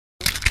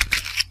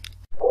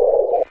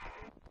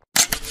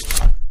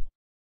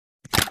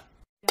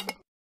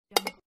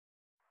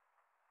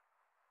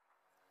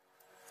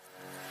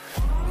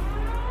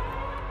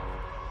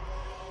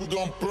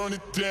gon' burn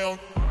it down.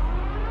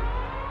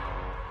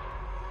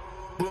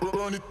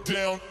 Burn it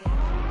down.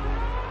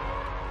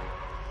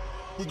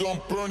 We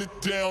gon' burn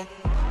it down.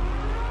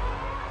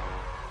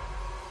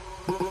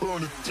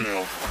 Burn it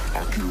down.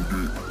 I killed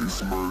it,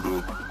 it's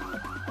murder.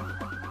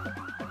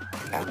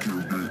 I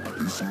killed it,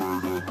 it's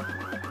murder.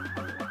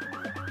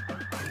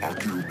 I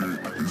killed it,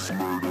 it's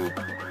murder.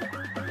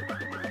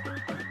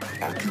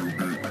 I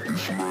killed it,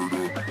 it's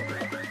murder.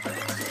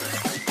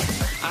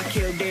 I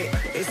killed it,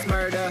 it's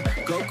murder,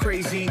 go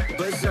crazy,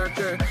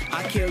 berserker.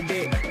 I killed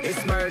it,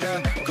 it's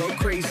murder, go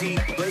crazy,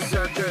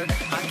 berserker.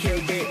 I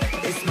killed it,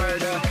 it's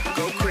murder,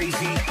 go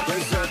crazy,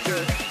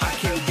 berserker. I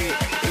killed it,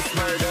 it's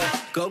murder,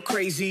 go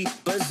crazy,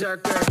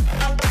 berserker.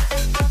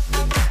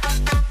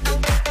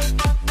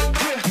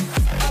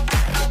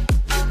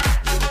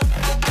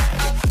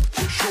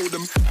 Show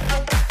them.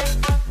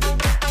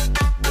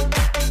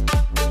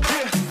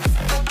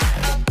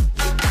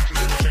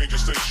 Change the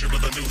station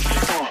with a new shit.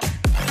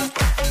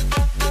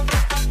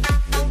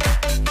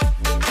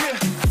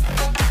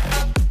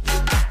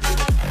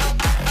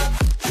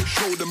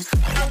 Show them.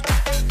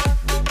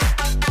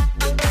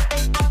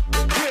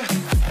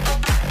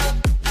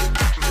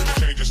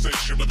 Change the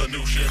station with a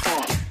new shit.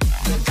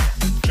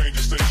 Change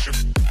the station.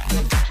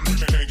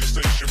 Change the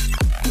station.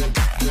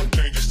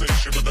 Change the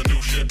station with a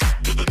new shit.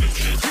 With a new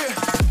shit.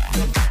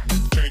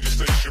 Change the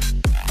station.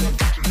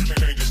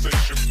 Change the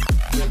station.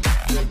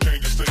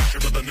 Change the station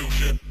with a new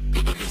shit.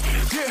 With a new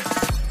shit.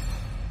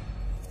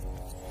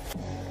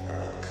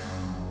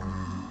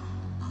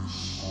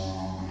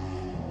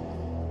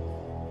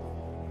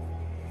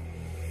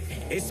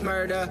 It's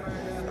murder.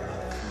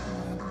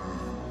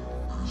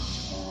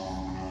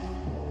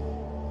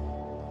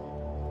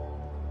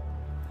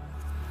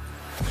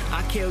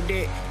 I killed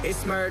it,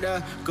 it's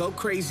murder, go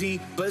crazy,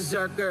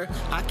 berserker.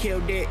 I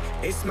killed it,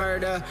 it's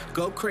murder,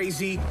 go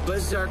crazy,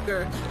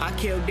 berserker. I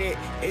killed it,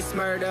 it's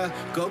murder,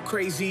 go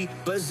crazy,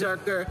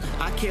 berserker.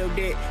 I killed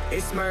it,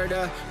 it's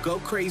murder, go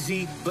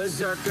crazy,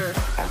 berserker.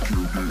 I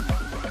killed it.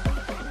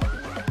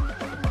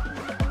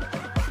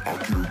 I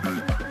killed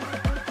it.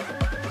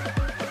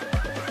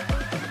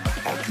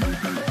 I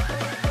killed it.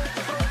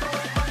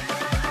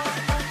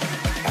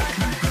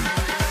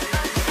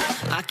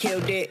 I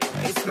killed it,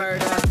 it's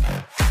murder.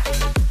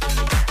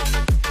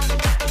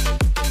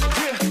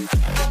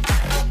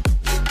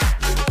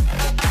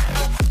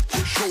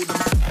 Show them.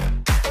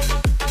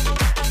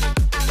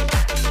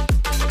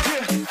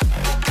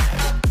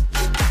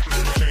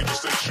 Change the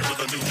station with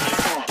a new shit.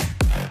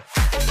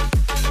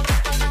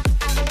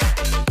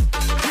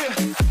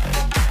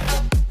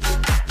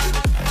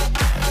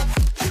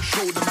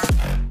 Show them.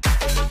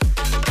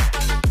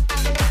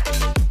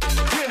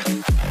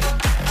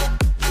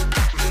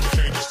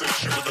 Change the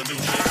station with a new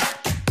shit.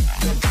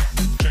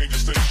 Change the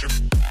station.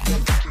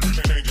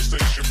 Change the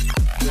station.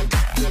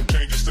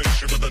 Change the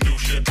station with a new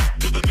shit.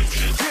 With a new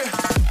shit.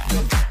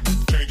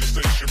 Change the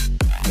station.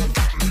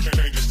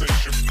 Change the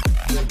station.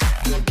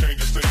 Change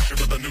the station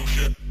with a new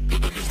shit.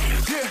 With a new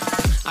shit.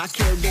 I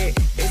killed it,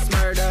 it's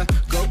murder,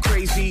 go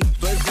crazy,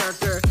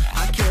 berserker.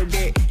 I killed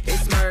it,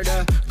 it's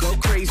murder, go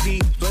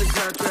crazy,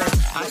 berserker.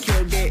 I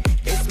killed it,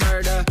 it's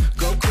murder,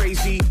 go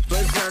crazy,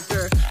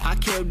 berserker. I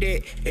killed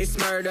it, it's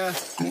murder.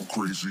 Go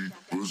crazy,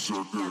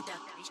 berserker.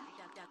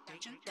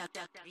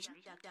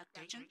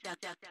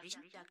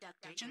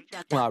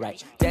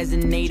 Alright,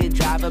 designated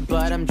driver,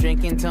 but I'm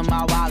drinking till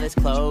my wallet's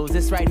closed.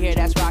 This right here,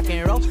 that's rock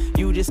and roll.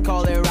 You just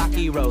call it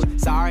Rocky Road.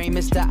 Sorry,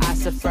 Mr.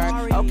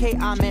 Ossifer. Okay,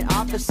 I'm an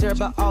officer,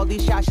 but all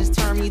these shots just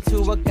turn me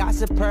to a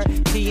gossiper.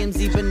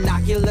 TMZ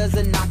binoculars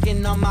are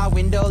knocking on my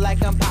window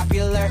like I'm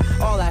popular.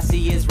 All I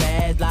see is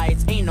red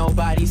lights, ain't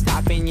nobody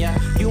stopping ya.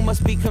 You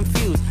must be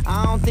confused,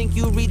 I don't think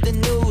you read the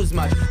news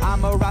much.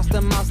 I'm a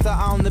Rasta monster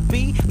on the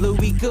beat,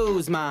 Louis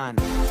Guzman.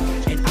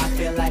 And I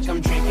feel like I'm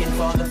drinking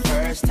for the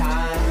first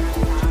time.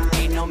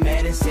 Ain't no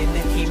medicine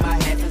to keep my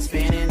head from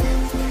spinning.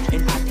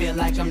 And I feel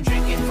like I'm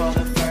drinking for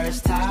the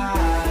first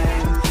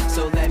time.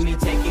 So let me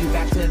take you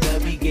back to the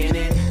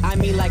beginning. I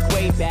mean like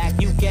way back,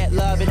 you get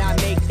love and I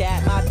make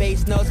that. My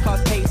bass notes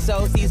cost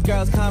pesos, these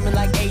girls coming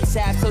like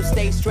ASAP. So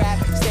stay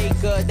strapped, stay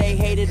good, they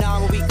hated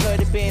on what we could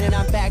have been. And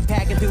I'm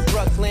backpacking through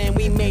Brooklyn,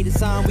 we made a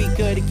song, we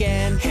good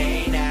again.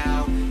 Hey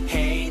now,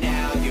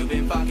 you've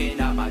been fucking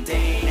up my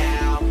day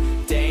now.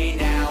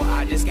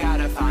 I just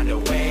gotta find a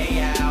way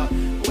out,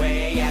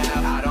 way out.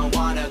 I don't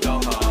wanna go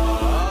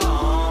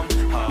home,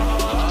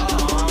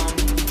 home.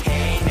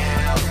 Hey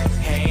now,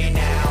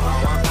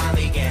 oh, I'm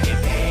finally getting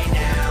paid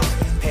now,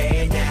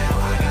 paid now.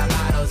 I got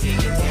models you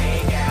can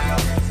take out,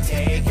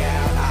 take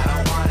out. I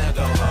don't wanna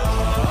go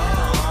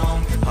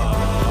home,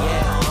 home,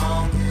 yeah,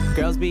 home.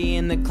 Girls be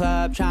in the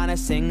club trying to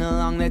sing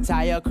along the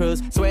tire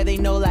cruise. Swear they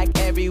know like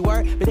every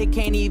word, but they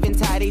can't even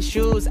tie their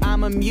shoes.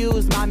 I'm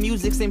amused, my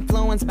music's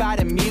influenced by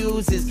the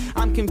muses.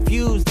 I'm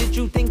confused, did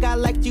you think I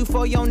liked you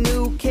for your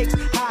new kicks?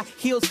 High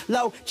heels,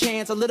 low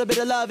chance, a little bit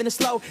of love in a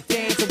slow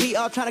dance. And we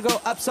all trying to grow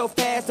up so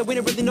fast that we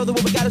don't really know that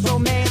what we got is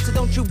romance. So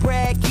don't you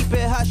brag, keep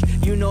it hush.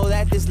 You know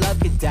that this love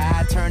could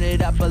die, turn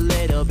it up a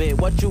little bit.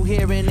 What you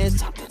hearing is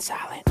something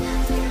silent.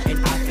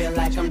 And I feel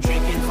like I'm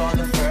drinking for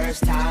the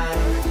first time.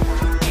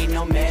 Ain't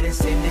no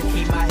medicine to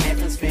keep my head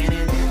from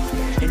spinning.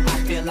 And I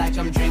feel like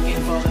I'm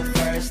drinking for the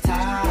first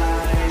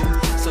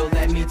time. So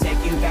let me take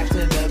you back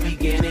to the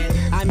beginning.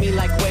 I mean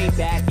like way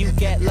back. You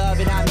get love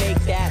and I make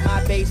that.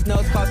 My bass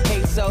notes cost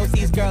pesos.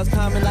 These girls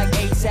coming like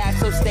ASAP.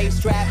 So stay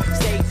strapped,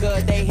 stay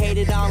good. They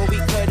hated on what we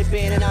could have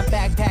been. And I'm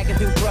backpacking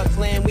through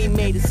Brooklyn. We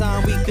made a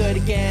song, we good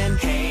again.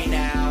 Hey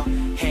now,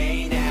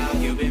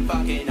 you've been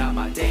fucking up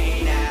my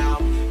day now.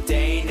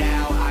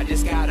 I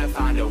just gotta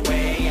find a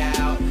way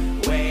out.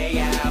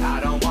 I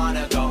don't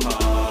wanna go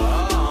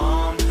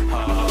home.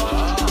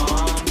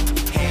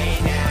 Hey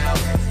now,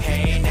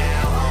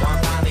 oh I'm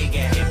finally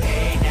getting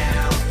paid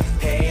now.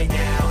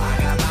 I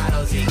got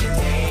models he can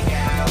take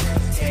out.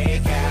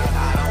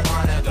 I don't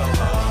wanna go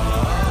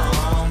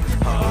home.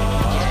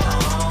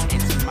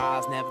 And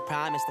tomorrow's never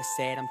promised. I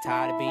said I'm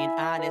tired of being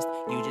honest.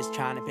 You just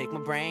trying to pick my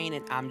brain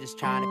and I'm just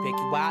trying to pick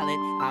your wallet.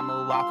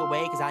 I'ma walk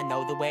away cause I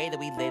know the way that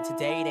we live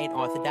today, it ain't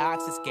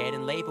orthodox. It's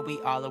getting late but we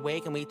all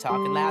awake and we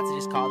talking loud, so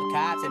just call the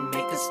cops and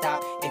make us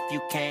stop. If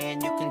you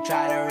can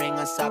try to ring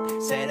us up.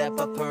 Set up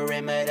a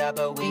perimeter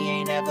but we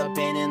ain't ever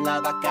been in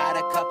love. I got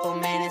a couple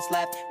minutes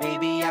left,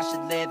 maybe I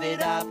should live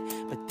it up.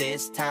 But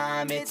this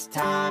time it's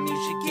time you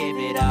should give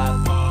it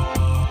up.